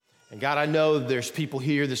And God, I know there's people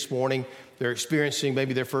here this morning, they're experiencing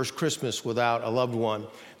maybe their first Christmas without a loved one.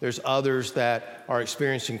 There's others that are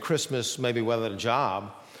experiencing Christmas maybe without a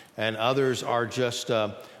job, and others are just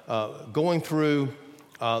going through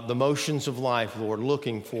the motions of life, Lord,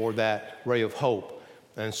 looking for that ray of hope.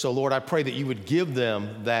 And so, Lord, I pray that you would give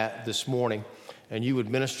them that this morning, and you would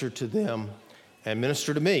minister to them and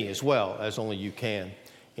minister to me as well as only you can.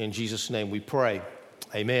 In Jesus' name we pray.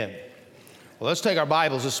 Amen. Well, let's take our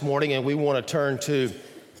Bibles this morning, and we want to turn to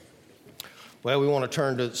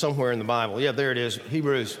somewhere in the Bible. Yeah, there it is,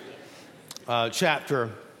 Hebrews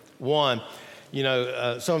chapter 1. You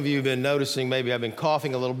know, some of you have been noticing maybe I've been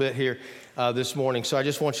coughing a little bit here this morning, so I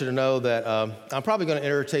just want you to know that I'm probably going to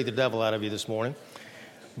irritate the devil out of you this morning,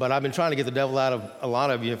 but I've been trying to get the devil out of a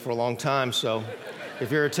lot of you for a long time, so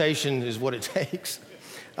if irritation is what it takes.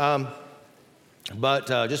 But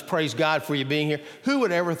just praise God for you being here. Who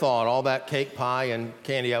would ever thought all that cake, pie, and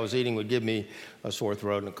candy I was eating would give me a sore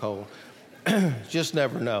throat and a cold? Just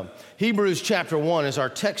never know. Hebrews chapter 1 is our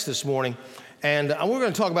text this morning, and we're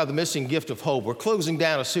going to talk about the missing gift of hope. We're closing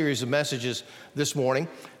down a series of messages this morning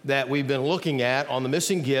that we've been looking at on the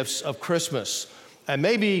missing gifts of Christmas. And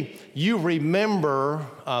maybe you remember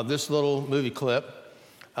this little movie clip.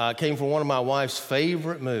 Came from one of my wife's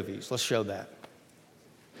favorite movies. Let's show that.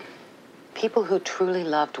 People who truly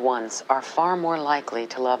loved once are far more likely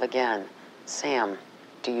to love again. Sam,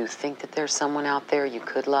 do you think that there's someone out there you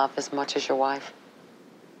could love as much as your wife?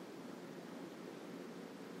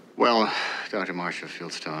 Well, Dr. Marcia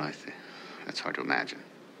Fieldstone, I think that's hard to imagine.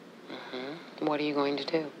 Mm-hmm. What are you going to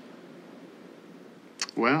do?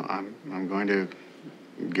 Well, I'm going to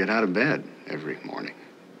get out of bed every morning.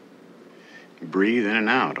 Breathe in and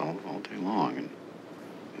out all day long.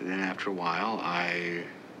 And then after a while, I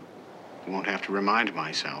won't have to remind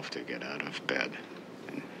myself to get out of bed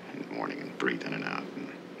in the morning and breathe in and out.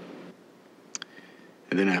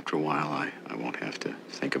 And then after a while, I won't have to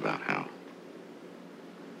think about how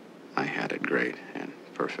I had it great and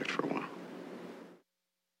perfect for a while.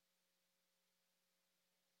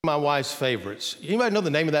 My wife's favorites. Anybody know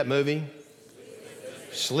the name of that movie?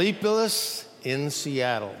 Sleepless in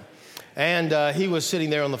Seattle. And he was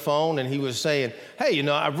sitting there on the phone, and he was saying, hey, you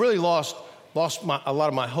know, I've really lost a lot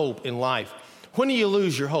of my hope in life. When do you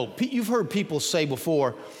lose your hope? You've heard people say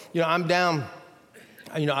before, you know, I'm down,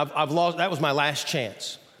 you know, I've lost, that was my last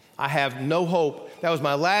chance. I have no hope. That was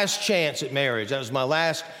my last chance at marriage. That was my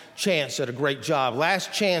last chance at a great job,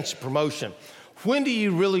 last chance at promotion. When do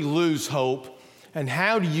you really lose hope, and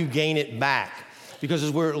how do you gain it back? Because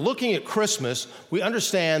as we're looking at Christmas, we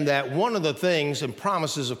understand that one of the things and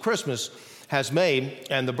promises of Christmas has made,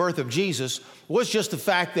 and the birth of Jesus, was just the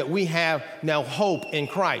fact that we have now hope in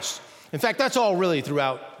Christ. In fact, that's all really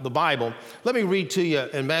throughout the Bible. Let me read to you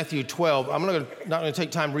in Matthew 12. I'm not going to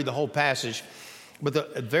take time to read the whole passage, but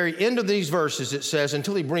at the very end of these verses, it says,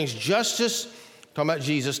 until he brings justice, talking about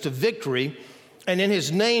Jesus, to victory, and in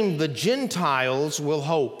his name the Gentiles will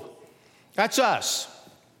hope. That's us.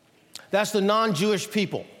 That's the non-Jewish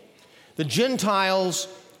people. The Gentiles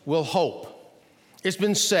will hope. It's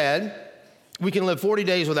been said we can live 40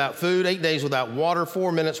 days without food, 8 days without water,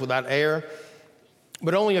 4 minutes without air,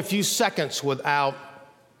 but only a few seconds without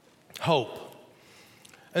hope.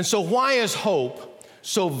 And so why is hope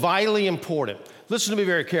so vitally important? Listen to me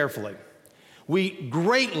very carefully. We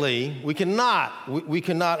cannot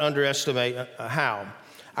underestimate how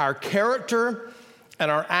our character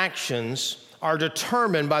and our actions are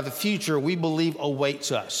determined by the future we believe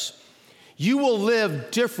awaits us. You will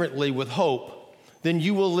live differently with hope than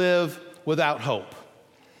you will live without hope.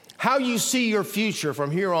 How you see your future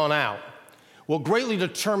from here on out will greatly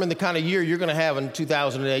determine the kind of year you're going to have in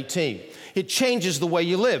 2018. It changes the way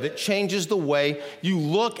you live. It changes the way you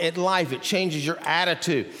look at life. It changes your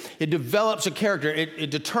attitude. It develops a character.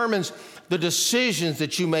 It determines the decisions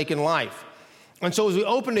that you make in life. And so as we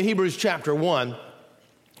open to Hebrews chapter 1,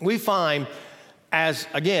 we find, as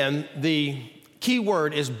again, the key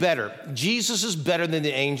word is better. Jesus is better than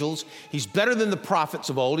the angels. He's better than the prophets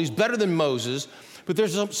of old. He's better than Moses. But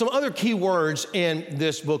there's some other key words in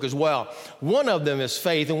this book as well. One of them is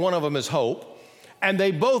faith, and one of them is hope. And they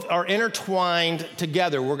both are intertwined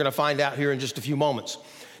together. We're going to find out here in just a few moments.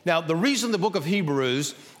 Now, the reason the book of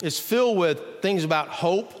Hebrews is filled with things about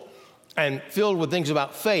hope and filled with things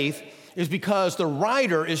about faith is because the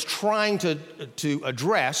writer is trying to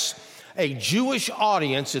address a Jewish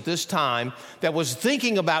audience at this time that was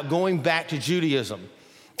thinking about going back to Judaism.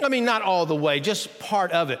 I mean, not all the way, just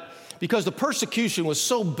part of it. Because the persecution was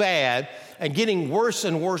so bad and getting worse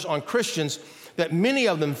and worse on Christians that many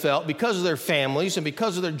of them felt, because of their families and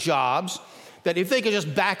because of their jobs, that if they could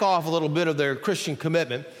just back off a little bit of their Christian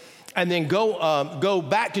commitment and then go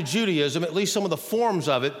back to Judaism, at least some of the forms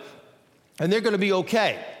of it, and they're going to be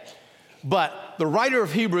okay. But the writer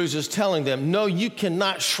of Hebrews is telling them, no, you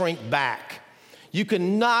cannot shrink back. You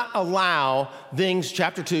cannot allow things,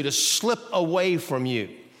 chapter 2, to slip away from you.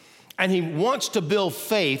 And he wants to build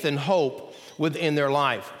faith and hope within their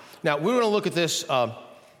life. Now, we're going to look at this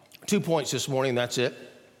 2 points this morning, and that's it.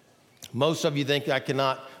 Most of you think I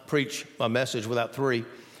cannot preach a message without 3,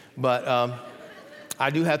 but I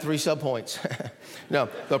do have 3 subpoints. No,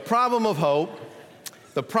 the problem of hope,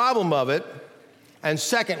 the problem of it, and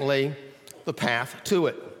secondly, the path to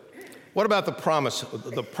it. What about the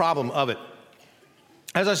problem of it?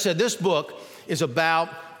 As I said, this book is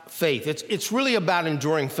about faith. It's really about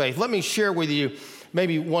enduring faith. Let me share with you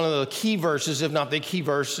maybe one of the key verses, if not the key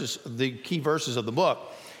verses of the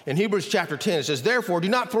book. In Hebrews chapter 10, it says, therefore, do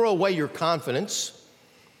not throw away your confidence,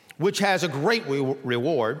 which has a great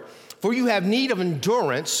reward, for you have need of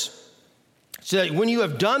endurance, so that when you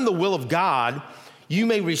have done the will of God, you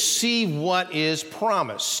may receive what is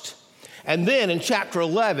promised. And then in chapter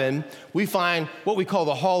 11, we find what we call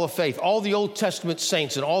the Hall of Faith, all the Old Testament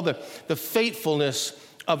saints and all the faithfulness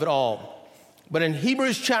of it all. But in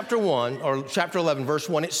Hebrews chapter 1, or chapter 11, verse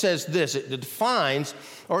 1, it says this. It defines,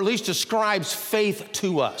 or at least describes faith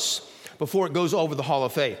to us before it goes over the Hall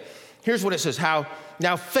of Faith. Here's what it says.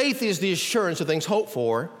 Now faith is the assurance of things hoped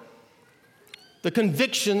for, the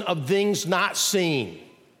conviction of things not seen.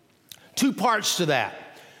 2 parts to that.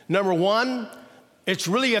 Number 1, it's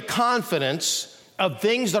really a confidence of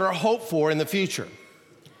things that are hoped for in the future.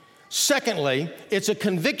 Secondly, it's a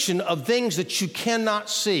conviction of things that you cannot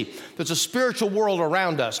see. There's a spiritual world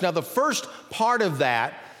around us. Now, the first part of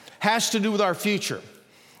that has to do with our future,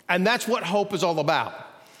 and that's what hope is all about.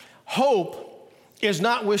 Hope is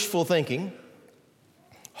not wishful thinking.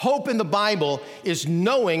 Hope in the Bible is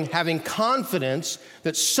knowing, having confidence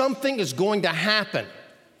that something is going to happen,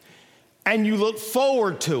 and you look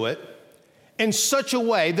forward to it in such a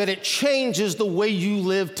way that it changes the way you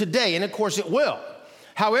live today. And of course it will.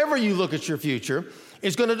 However you look at your future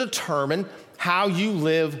is going to determine how you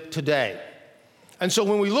live today. And so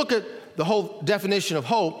when we look at the whole definition of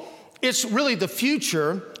hope, it's really the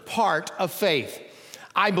future part of faith.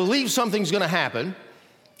 I believe something's going to happen,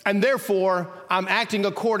 and therefore I'm acting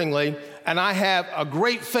accordingly, and I have a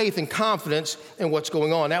great faith and confidence in what's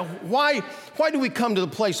going on. Now, why do we come to the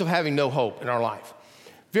place of having no hope in our life?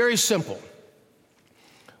 Very simple.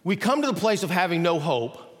 We come to the place of having no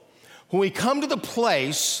hope when we come to the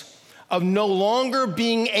place of no longer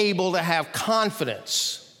being able to have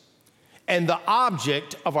confidence in the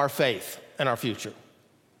object of our faith and our future.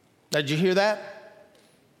 Now, did you hear that?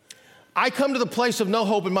 I come to the place of no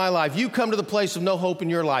hope in my life. You come to the place of no hope in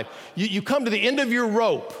your life. You come to the end of your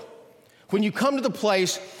rope when you come to the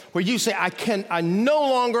place where you say, I no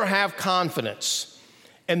longer have confidence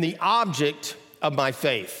in the object of my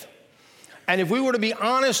faith. And if we were to be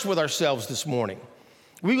honest with ourselves this morning,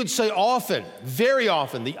 we would say often, very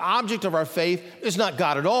often, the object of our faith is not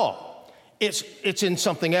God at all. It's in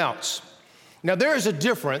something else. Now, there is a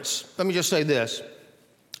difference. Let me just say this.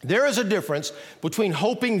 There is a difference between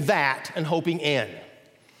hoping that and hoping in.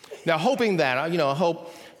 Now, hoping that,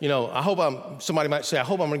 somebody might say, I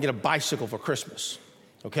hope I'm going to get a bicycle for Christmas,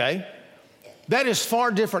 okay? That is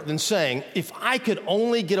far different than saying, if I could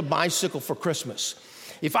only get a bicycle for Christmas,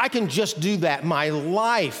 if I can just do that, my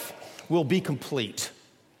life will be complete.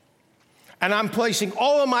 And I'm placing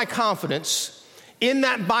all of my confidence in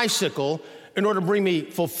that bicycle in order to bring me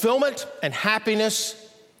fulfillment and happiness.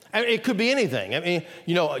 And it could be anything. I mean,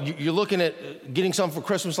 you're looking at getting something for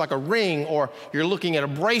Christmas like a ring, or you're looking at a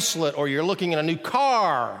bracelet, or you're looking at a new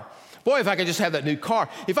car. Boy, if I could just have that new car.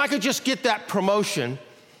 If I could just get that promotion,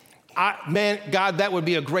 God, that would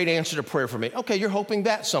be a great answer to prayer for me. Okay, you're hoping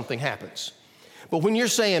that something happens. But when you're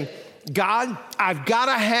saying, God, I've got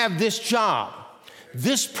to have this job,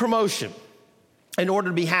 this promotion in order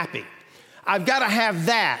to be happy. I've got to have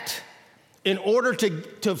that in order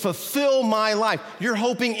to fulfill my life. You're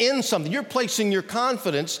hoping in something. You're placing your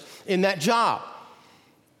confidence in that job.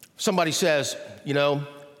 Somebody says,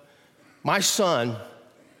 my son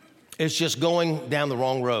is just going down the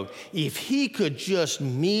wrong road. If he could just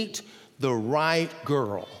meet the right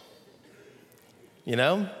girl,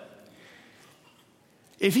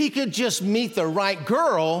 if he could just meet the right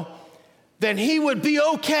girl, then he would be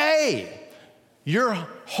okay. You're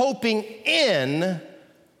hoping in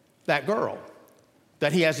that girl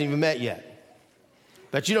that he hasn't even met yet,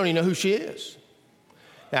 that you don't even know who she is.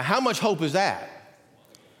 Now, how much hope is that?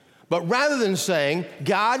 But rather than saying,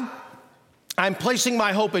 God, I'm placing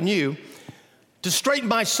my hope in you to straighten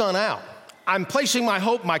my son out. I'm placing my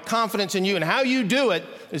hope, my confidence in you, and how you do it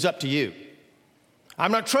is up to you.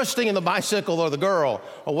 I'm not trusting in the bicycle or the girl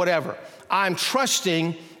or whatever. I'm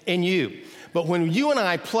trusting in you. But when you and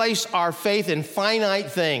I place our faith in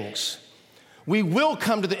finite things, we will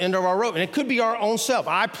come to the end of our rope. And it could be our own self.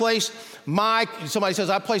 Somebody says,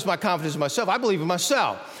 I place my confidence in myself. I believe in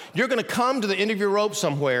myself. You're going to come to the end of your rope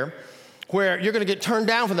somewhere where you're going to get turned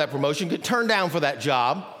down for that promotion, get turned down for that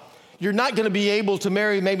job. You're not going to be able to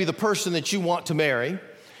marry maybe the person that you want to marry.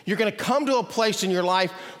 You're going to come to a place in your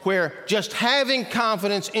life where just having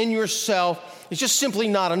confidence in yourself is just simply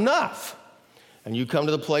not enough. And you come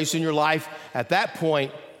to the place in your life at that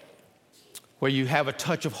point where you have a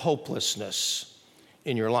touch of hopelessness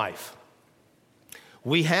in your life.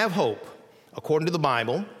 We have hope, according to the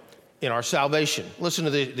Bible, in our salvation. Listen to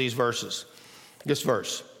these verses. This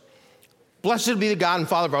verse. Blessed be the God and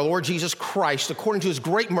Father of our Lord Jesus Christ. According to his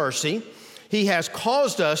great mercy, he has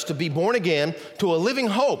caused us to be born again to a living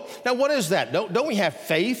hope. Now, what is that? Don't we have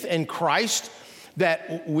faith in Christ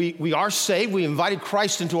that we are saved? We invited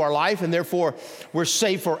Christ into our life, and therefore we're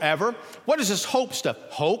saved forever. What is this hope stuff?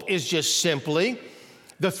 Hope is just simply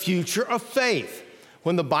the future of faith.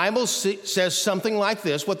 When the Bible says something like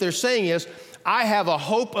this, what they're saying is, I have a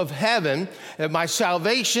hope of heaven, that my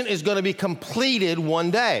salvation is going to be completed one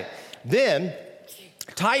day. Then,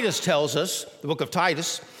 Titus tells us, the book of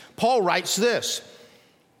Titus, Paul writes this,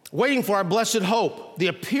 waiting for our blessed hope, the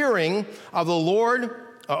appearing of the Lord,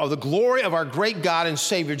 of the glory of our great God and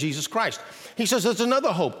Savior, Jesus Christ. He says there's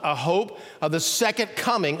another hope, a hope of the second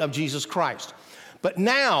coming of Jesus Christ. But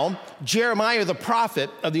now, Jeremiah, the prophet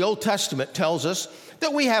of the Old Testament, tells us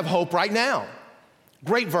that we have hope right now.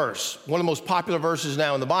 Great verse, one of the most popular verses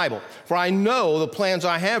now in the Bible. For I know the plans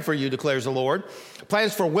I have for you, declares the Lord,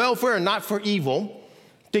 plans for welfare and not for evil,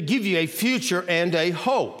 to give you a future and a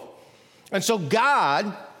hope. And so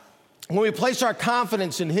God, when we place our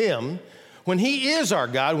confidence in him, when he is our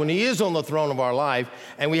God, when he is on the throne of our life,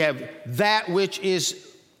 and we have that which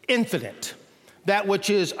is infinite, that which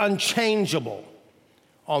is unchangeable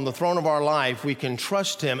on the throne of our life, we can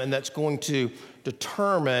trust him, and that's going to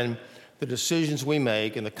determine the decisions we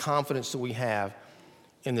make and the confidence that we have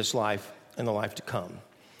in this life and the life to come.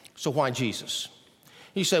 So why Jesus?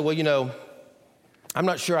 You say, well, I'm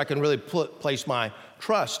not sure I can really place my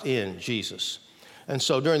trust in Jesus. And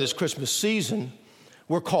so during this Christmas season,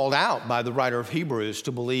 we're called out by the writer of Hebrews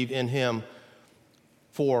to believe in him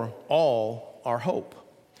for all our hope.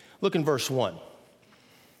 Look in verse 1.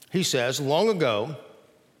 He says, long ago,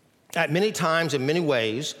 at many times in many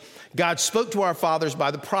ways, God spoke to our fathers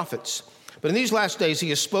by the prophets. But in these last days, he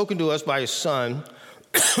has spoken to us by his Son,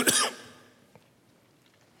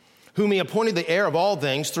 whom he appointed the heir of all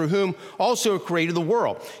things, through whom also he created the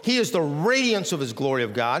world. He is the radiance of his glory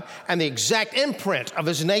of God and the exact imprint of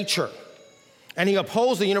his nature. And he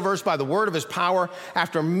upholds the universe by the word of his power.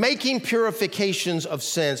 After making purifications of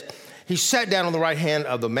sins, he sat down on the right hand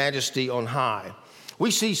of the majesty on high.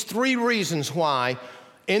 We see three reasons why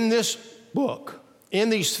in this book, in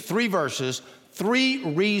these three verses, three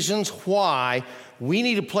reasons why we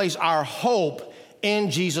need to place our hope in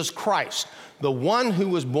Jesus Christ, the one who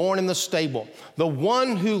was born in the stable, the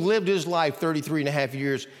one who lived his life 33 and a half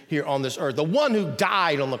years here on this earth, the one who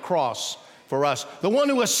died on the cross for us, the one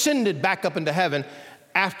who ascended back up into heaven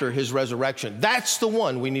after his resurrection. That's the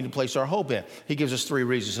one we need to place our hope in. He gives us three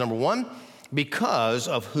reasons. Number one, because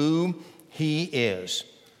of who he is.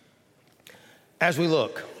 As we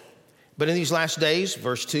look, but in these last days,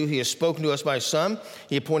 verse 2, he has spoken to us by his Son.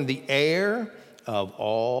 He appointed the heir of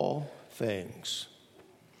all things.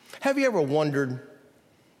 Have you ever wondered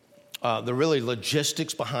the really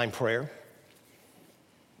logistics behind prayer?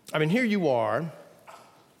 I mean, here you are,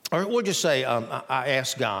 or we'll just say I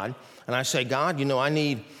ask God, and I say, God, I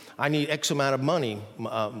need X amount of money,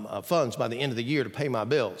 funds by the end of the year to pay my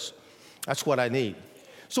bills. That's what I need.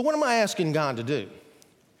 So what am I asking God to do?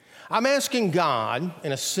 I'm asking God,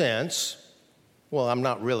 in a sense, well, I'm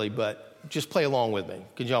not really, but just play along with me.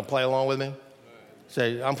 Could y'all play along with me?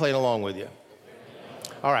 Say, I'm playing along with you.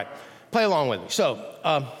 All right, play along with me. So,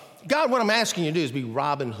 God, what I'm asking you to do is be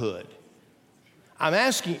Robin Hood. I'm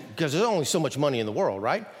asking, because there's only so much money in the world,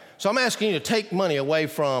 right? So I'm asking you to take money away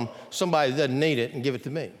from somebody that doesn't need it and give it to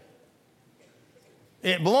me.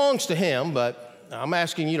 It belongs to him, but I'm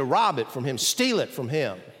asking you to rob it from him, steal it from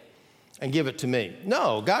him, and give it to me.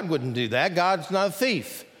 No, God wouldn't do that. God's not a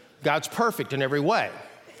thief. God's perfect in every way.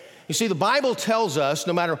 You see, the Bible tells us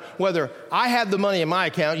no matter whether I have the money in my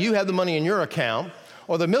account, you have the money in your account,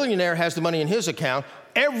 or the millionaire has the money in his account,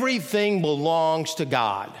 everything belongs to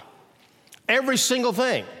God. Every single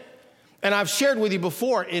thing. And I've shared with you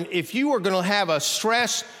before, if you are going to have a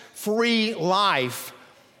stress tax-free life,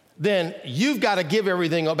 then you've got to give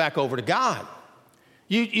everything back over to God.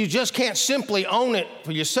 You just can't simply own it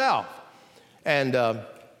for yourself. And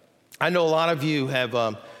I know a lot of you have,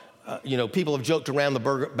 people have joked around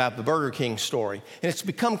about the Burger King story. And it's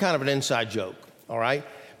become kind of an inside joke, all right?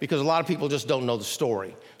 Because a lot of people just don't know the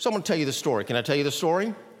story. So I'm going to tell you the story. Can I tell you the story?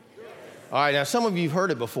 Yes. All right, now some of you have heard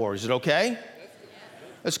it before. Is it okay?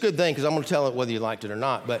 That's a good thing, because I'm going to tell it whether you liked it or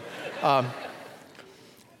not. But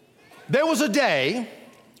there was a day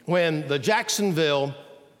when the Jacksonville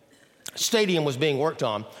Stadium was being worked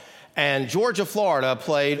on, and Georgia, Florida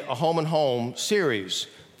played a home-and-home series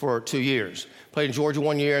for 2 years. Played in Georgia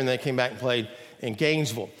 1 year, and then came back and played in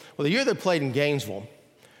Gainesville. Well, the year they played in Gainesville,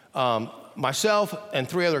 myself and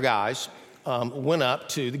 3 other guys went up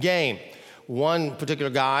to the game. One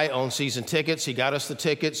particular guy owned season tickets. He got us the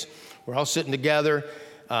tickets. We're all sitting together.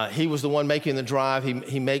 He was the one making the drive.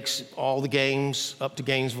 He makes all the games up to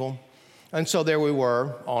Gainesville. And so there we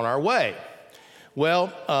were on our way.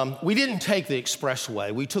 Well, we didn't take the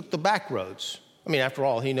expressway. We took the back roads. I mean, after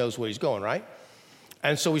all, he knows where he's going, right?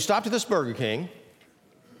 And so we stopped at this Burger King.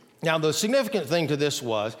 Now, the significant thing to this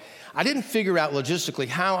was I didn't figure out logistically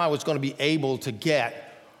how I was going to be able to get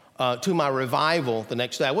to my revival the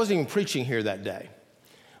next day. I wasn't even preaching here that day.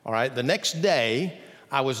 All right, the next day,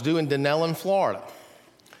 I was due in Denellen, Florida,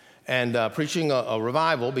 and preaching a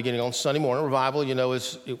revival beginning on Sunday morning. Revival,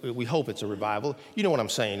 we hope it's a revival. You know what I'm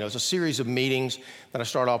saying. It's a series of meetings that I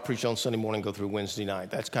start off preaching on Sunday morning, go through Wednesday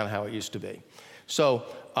night. That's kind of how it used to be. So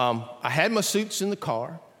I had my suits in the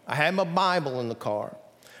car. I had my Bible in the car.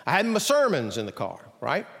 I had my sermons in the car,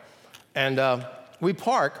 right? And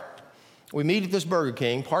we meet at this Burger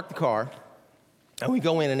King, park the car, and we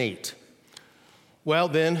go in and eat. Well,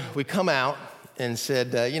 then we come out and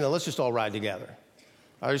said, let's just all ride together.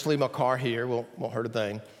 I'll just leave my car here, won't hurt a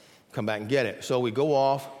thing, come back and get it. So we go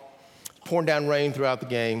off, pouring down rain throughout the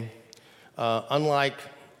game.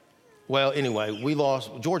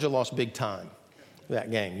 Georgia lost big time that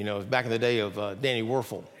game. It was back in the day of Danny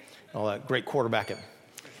Werfel, all that great quarterbacking.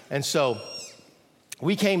 And so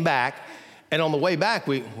we came back, and on the way back,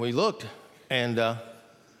 we looked, and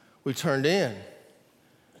we turned in.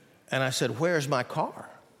 And I said, where's my car?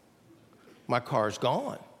 My car's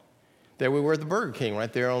gone. There we were at the Burger King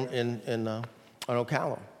right there on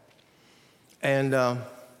Ocala. And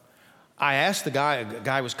I asked the guy, a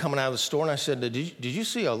guy was coming out of the store, and I said, did you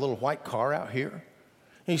see a little white car out here?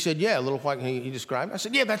 And he said, yeah, a little white, and he described it. I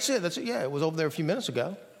said, yeah, that's it, yeah, it was over there a few minutes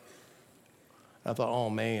ago. I thought, oh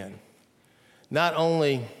man, not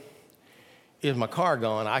only is my car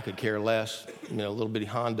gone, I could care less, a little bitty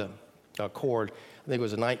Honda Accord. I think it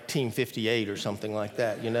was a 1958 or something like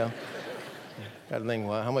that, Got to think,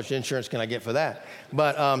 well, how much insurance can I get for that?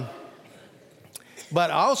 But I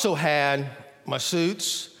also had my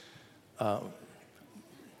suits, the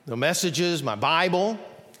messages, my Bible.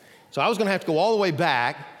 So I was going to have to go all the way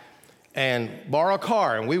back and borrow a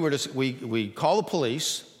car. And we called the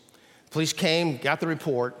police. The police came, got the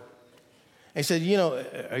report, and said,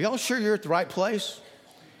 are y'all sure you're at the right place?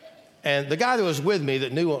 And the guy that was with me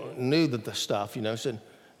that knew the stuff, said,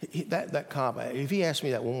 that cop, if he asked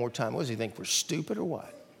me that one more time, what does he think, we're stupid or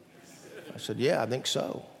what? I said, yeah, I think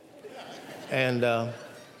so. And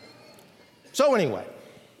so anyway,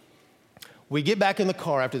 we get back in the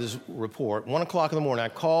car after this report, 1 o'clock in the morning.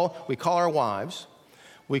 We call our wives.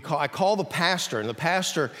 I call the pastor, and the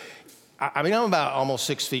pastor, I'm about almost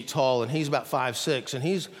 6 feet tall, and he's about 5'6", and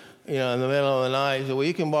he's, in the middle of the night, he said, well,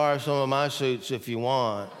 you can borrow some of my suits if you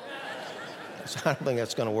want. So I don't think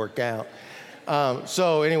that's going to work out.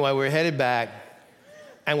 So anyway, we're headed back,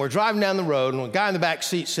 and we're driving down the road, and the guy in the back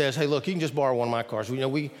seat says, hey, look, you can just borrow one of my cars. We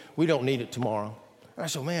don't need it tomorrow. And I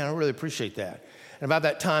said, man, I really appreciate that. And about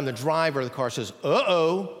that time, the driver of the car says,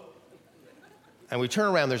 uh-oh. And we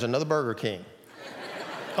turn around, there's another Burger King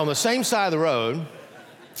on the same side of the road.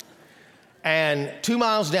 And 2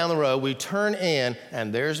 miles down the road, we turn in,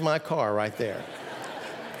 and there's my car right there.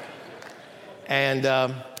 And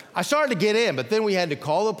I started to get in, but then we had to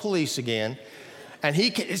call the police again. And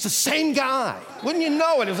it's the same guy. Wouldn't you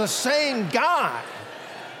know it? It was the same guy.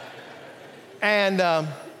 And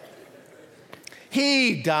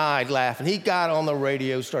he died laughing. He got on the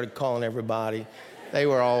radio, started calling everybody. They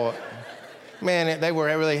were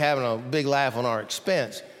really having a big laugh on our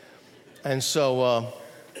expense. And so,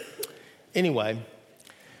 anyway,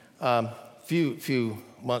 few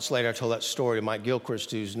months later, I told that story to Mike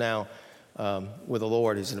Gilchrist, who's now with the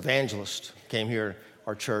Lord. He's an evangelist, came here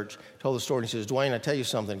our church, told the story, and he says, Dwayne, I tell you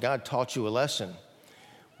something, God taught you a lesson,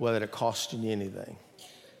 whether it cost you anything.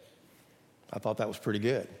 I thought that was pretty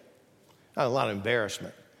good. Not a lot of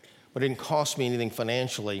embarrassment, But it didn't cost me anything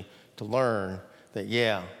financially to learn that,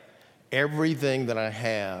 yeah, everything that I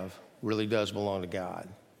have really does belong to God,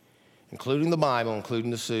 including the Bible,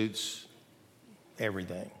 including the suits,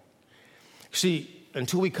 everything. See,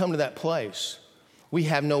 until we come to that place, we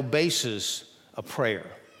have no basis of prayer.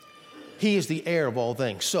 He is the heir of all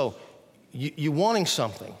things. So you wanting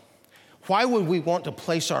something, why would we want to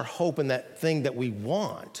place our hope in that thing that we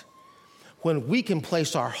want when we can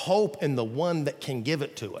place our hope in the one that can give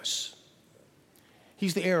it to us?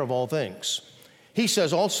 He's the heir of all things. He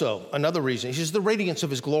says also, another reason, he says the radiance of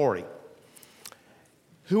his glory.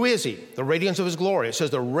 Who is he? The radiance of his glory.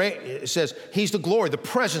 It says he's the glory, the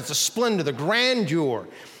presence, the splendor, the grandeur.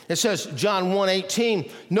 It says, John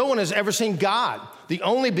 1:18, no one has ever seen God, the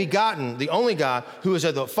only begotten, the only God who is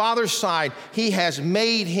at the Father's side. He has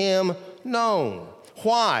made him known.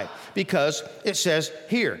 Why? Because it says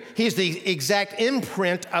here, he's the exact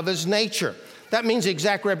imprint of his nature. That means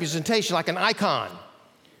exact representation, like an icon.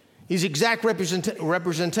 He's exact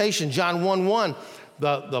representation. John 1:1,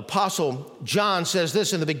 the apostle John says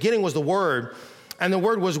this, in the beginning was the Word, and the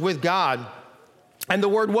Word was with God, and the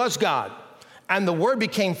Word was God. And the Word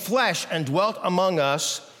became flesh and dwelt among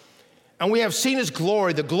us, and we have seen his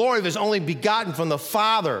glory, the glory of his only begotten from the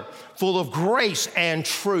Father, full of grace and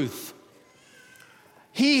truth.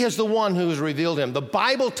 He is the one who has revealed him. The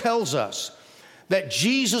Bible tells us that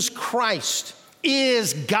Jesus Christ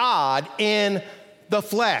is God in the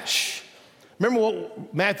flesh. Remember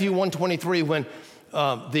what Matthew 1:23, when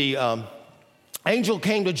the angel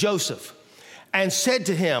came to Joseph and said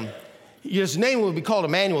to him, his name will be called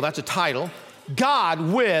Emmanuel, that's a title, God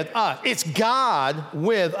with us. It's God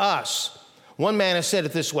with us. One man has said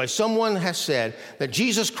it this way. Someone has said that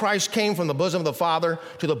Jesus Christ came from the bosom of the Father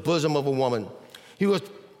to the bosom of a woman.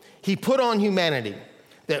 He put on humanity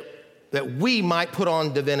that we might put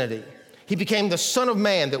on divinity. He became the Son of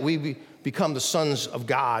Man that we become the sons of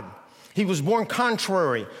God. He was born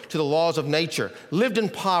contrary to the laws of nature, lived in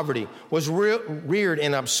poverty, was reared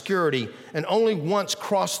in obscurity, and only once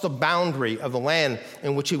crossed the boundary of the land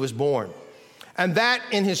in which he was born. And that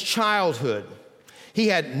in his childhood, he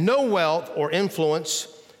had no wealth or influence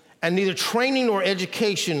and neither training nor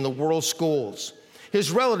education in the world's schools.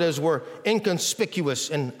 His relatives were inconspicuous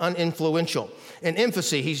and uninfluential. In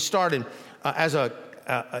infancy, he started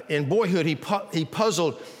in boyhood, he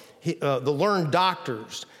puzzled the learned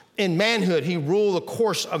doctors. In manhood, he ruled the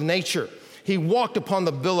course of nature. He walked upon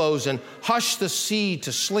the billows and hushed the sea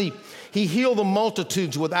to sleep. He healed the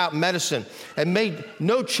multitudes without medicine and made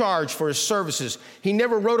no charge for his services. He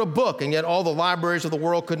never wrote a book, and yet all the libraries of the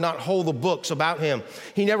world could not hold the books about him.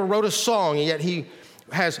 He never wrote a song, and yet he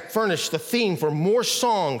has furnished the theme for more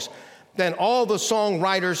songs than all the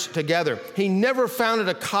songwriters together. He never founded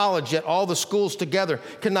a college, yet all the schools together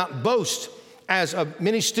could not boast as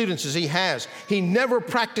many students as he has. He never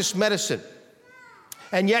practiced medicine,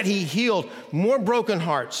 and yet he healed more broken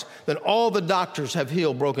hearts than all the doctors have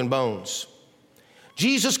healed broken bones.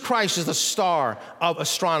 Jesus Christ is the star of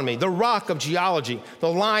astronomy, the rock of geology, the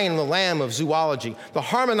lion and the lamb of zoology, the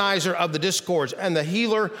harmonizer of the discords, and the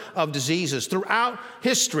healer of diseases. Throughout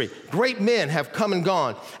history, great men have come and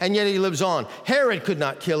gone, and yet he lives on. Herod could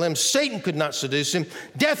not kill him, Satan could not seduce him,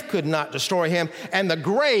 death could not destroy him, and the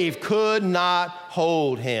grave could not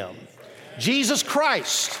hold him. Jesus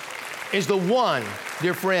Christ is the one,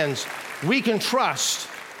 dear friends, we can trust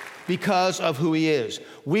because of who he is.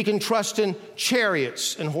 We can trust in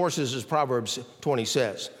chariots and horses, as Proverbs 20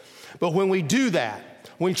 says. But when we do that,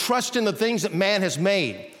 when we trust in the things that man has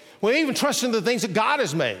made, we even trust in the things that God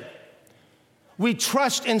has made. We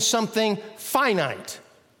trust in something finite.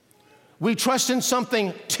 We trust in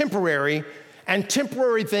something temporary, and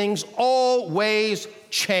temporary things always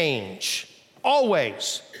change.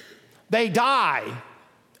 Always. They die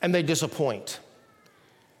and they disappoint.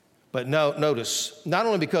 But no, notice, not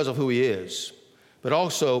only because of who he is, but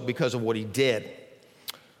also because of what he did.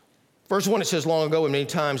 Verse 1, it says, long ago and many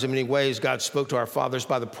times in many ways, God spoke to our fathers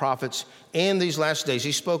by the prophets. In these last days,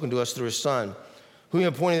 he's spoken to us through his Son, whom he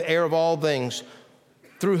appointed the heir of all things,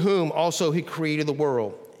 through whom also he created the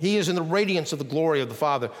world. He is in the radiance of the glory of the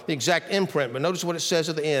Father, the exact imprint. But notice what it says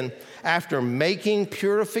at the end. After making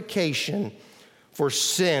purification for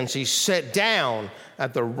sins, he sat down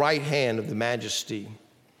at the right hand of the Majesty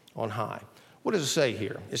on high. What does it say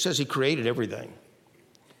here? It says he created everything.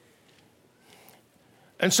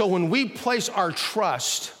 And so when we place our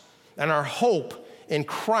trust and our hope in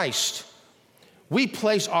Christ, we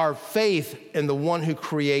place our faith in the one who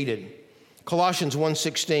created. Colossians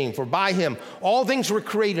 1:16, for by him all things were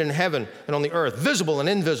created in heaven and on the earth, visible and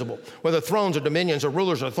invisible, whether thrones or dominions or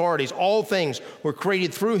rulers or authorities, all things were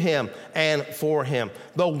created through him and for him.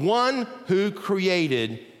 The one who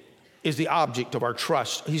created is the object of our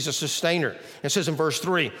trust. He's a sustainer. It says in verse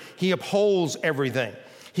 3, he upholds everything.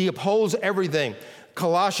 He upholds everything.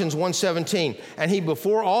 Colossians 1:17, and he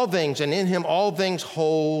before all things, and in him all things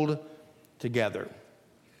hold together.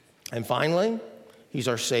 And finally, he's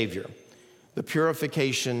our Savior, the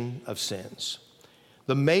purification of sins.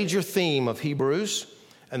 The major theme of Hebrews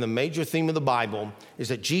and the major theme of the Bible is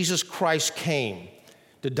that Jesus Christ came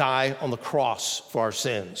to die on the cross for our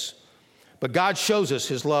sins. But God shows us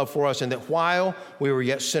his love for us, and that while we were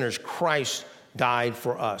yet sinners, Christ died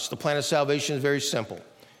for us. The plan of salvation is very simple.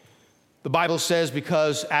 The Bible says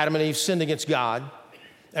because Adam and Eve sinned against God,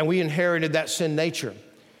 and we inherited that sin nature,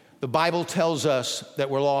 the Bible tells us that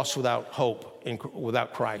we're lost without hope,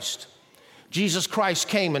 without Christ. Jesus Christ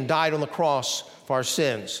came and died on the cross for our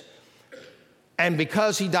sins. And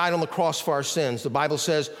because he died on the cross for our sins, the Bible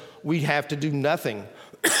says we have to do nothing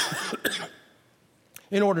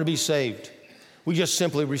in order to be saved. We just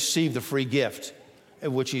simply receive the free gift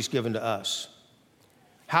of which he's given to us.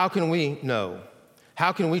 How can we know?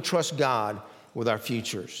 How can we trust God with our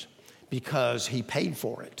futures? Because he paid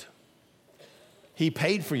for it. He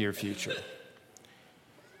paid for your future.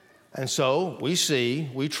 And so we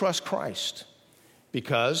trust Christ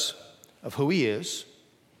because of who he is,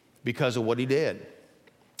 because of what he did.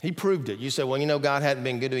 He proved it. You say, well, you know, God hadn't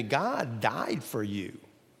been good to me. God died for you.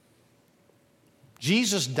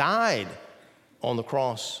 Jesus died on the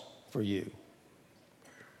cross for you.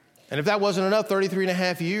 And if that wasn't enough, 33 and a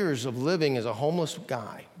half years of living as a homeless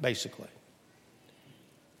guy, basically,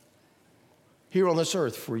 here on this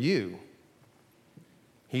earth for you.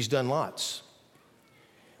 He's done lots.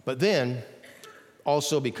 But then,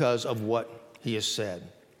 also because of what he has said.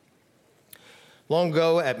 Long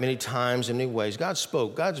ago, at many times, in many ways, God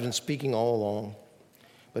spoke. God's been speaking all along.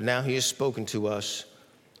 But now he has spoken to us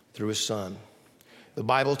through his Son. The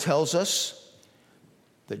Bible tells us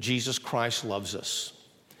that Jesus Christ loves us.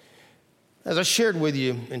 As I shared with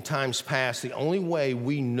you in times past, the only way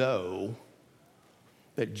we know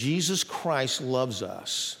that Jesus Christ loves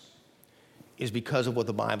us is because of what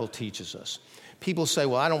the Bible teaches us. People say,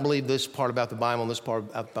 well, I don't believe this part about the Bible and this part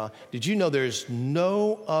about the Bible. Did you know there's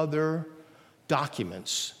no other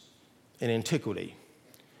documents in antiquity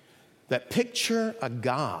that picture a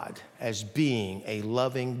God as being a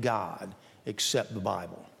loving God except the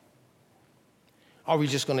Bible? Are we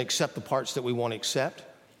just going to accept the parts that we want to accept?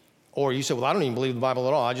 Or you say, well, I don't even believe the Bible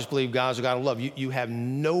at all. I just believe God's a God of love. You have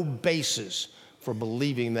no basis for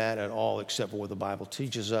believing that at all except for what the Bible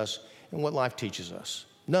teaches us and what life teaches us.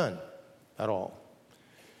 None at all.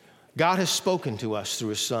 God has spoken to us through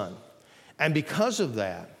his Son. And because of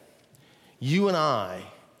that, you and I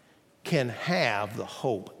can have the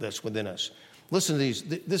hope that's within us. Listen to these.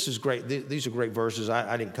 This is great. These are great verses.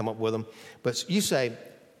 I didn't come up with them. But you say,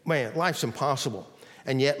 man, life's impossible.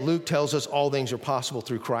 And yet Luke tells us all things are possible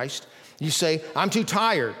through Christ. You say, I'm too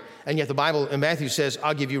tired. And yet the Bible in Matthew says,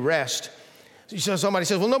 I'll give you rest. Somebody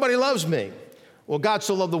says, well, nobody loves me. Well, God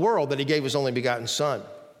so loved the world that he gave his only begotten Son.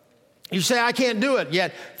 You say, I can't do it.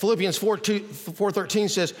 Yet Philippians 4:13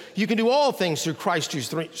 says, you can do all things through Christ who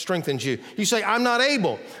strengthens you. You say, I'm not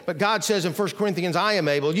able. But God says in 1 Corinthians, I am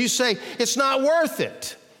able. You say, it's not worth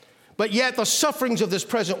it. But yet the sufferings of this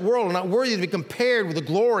present world are not worthy to be compared with the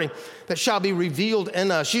glory that shall be revealed in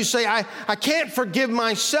us. You say, I can't forgive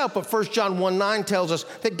myself, but 1 John 1:9 tells us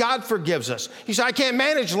that God forgives us. You say, I can't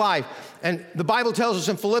manage life. And the Bible tells us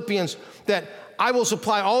in Philippians that I will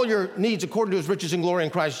supply all your needs according to his riches and glory in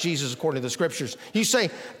Christ Jesus, according to the scriptures. You say,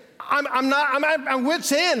 I'm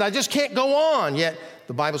wit's end. I just can't go on. Yet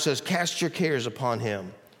the Bible says, cast your cares upon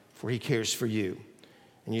him, for he cares for you.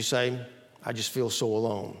 And you say, I just feel so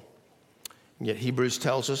alone. And yet Hebrews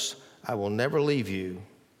tells us, I will never leave you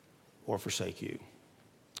or forsake you.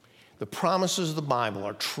 The promises of the Bible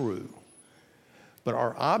are true, but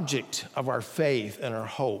our object of our faith and our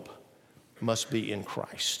hope must be in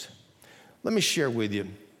Christ. Let me share with you,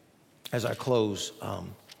 as I close,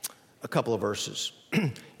 a couple of verses.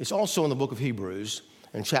 It's also in the book of Hebrews,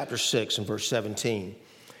 in chapter 6 and verse 17.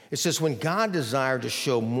 It says, when God desired to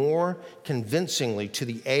show more convincingly to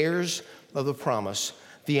the heirs of the promise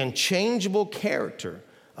the unchangeable character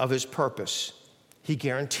of his purpose, he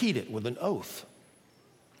guaranteed it with an oath,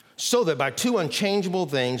 so that by two unchangeable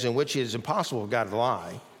things in which it is impossible for God to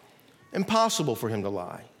lie, impossible for him to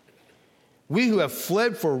lie, we who have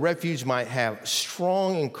fled for refuge might have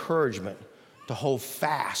strong encouragement to hold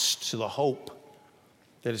fast to the hope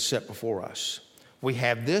that is set before us. We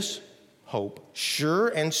have this hope, sure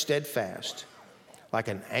and steadfast, like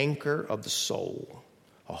an anchor of the soul,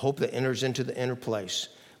 a hope that enters into the inner place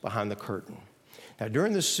behind the curtain. Now,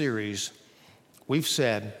 during this series, we've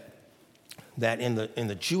said that in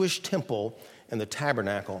the Jewish temple and the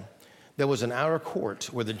tabernacle, there was an outer court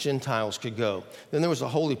where the Gentiles could go. Then there was a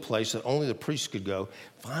holy place that only the priests could go.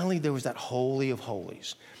 Finally, there was that Holy of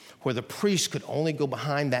Holies, where the priests could only go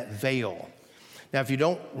behind that veil. Now, if you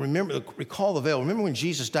don't recall the veil, remember when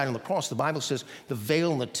Jesus died on the cross, the Bible says the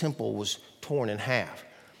veil in the temple was torn in half.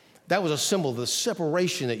 That was a symbol of the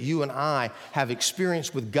separation that you and I have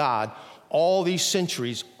experienced with God all these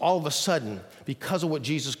centuries. All of a sudden, because of what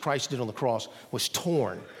Jesus Christ did on the cross, was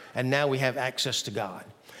torn, and now we have access to God.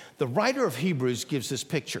 The writer of Hebrews gives this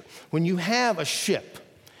picture. When you have a ship,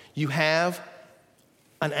 you have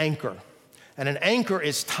an anchor, and an anchor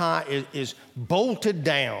is bolted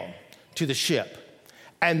down to the ship.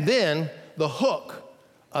 And then the hook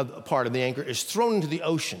of part of the anchor is thrown into the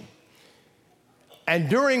ocean. And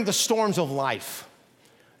during the storms of life,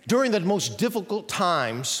 during the most difficult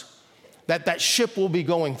times that ship will be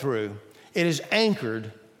going through, it is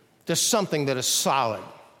anchored to something that is solid.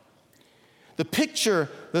 The picture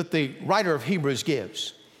that the writer of Hebrews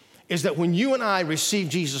gives is that when you and I receive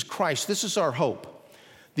Jesus Christ, this is our hope.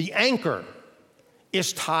 The anchor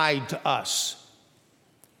is tied to us.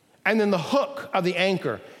 And then the hook of the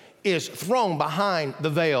anchor is thrown behind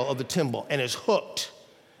the veil of the temple and is hooked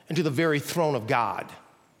into the very throne of God,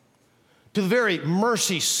 to the very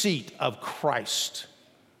mercy seat of Christ,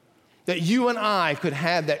 that you and I could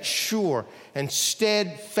have that sure and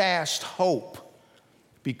steadfast hope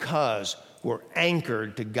because we're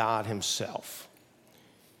anchored to God Himself.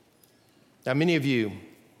 Now, many of you,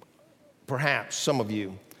 perhaps some of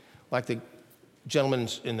you, like the gentleman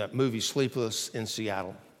in that movie Sleepless in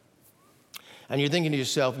Seattle, and you're thinking to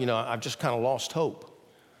yourself, I've just kind of lost hope.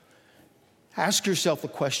 Ask yourself the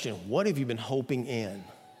question, what have you been hoping in?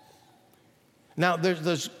 Now,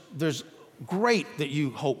 there's great that you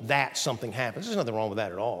hope that something happens. There's nothing wrong with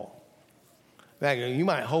that at all. In fact, you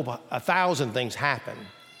might hope 1,000 things happen,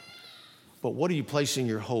 but what are you placing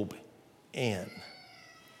your hope in?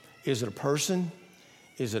 Is it a person?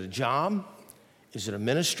 Is it a job? Is it a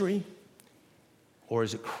ministry? Or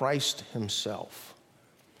is it Christ Himself?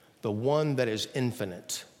 The one that is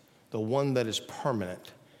infinite, the one that is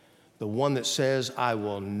permanent, the one that says, I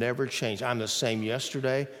will never change. I'm the same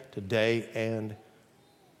yesterday, today, and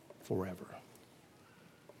forever.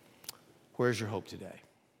 Where's your hope today?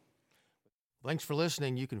 Thanks for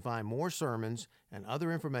listening. You can find more sermons and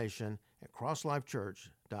other information at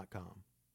crosslifechurch.com.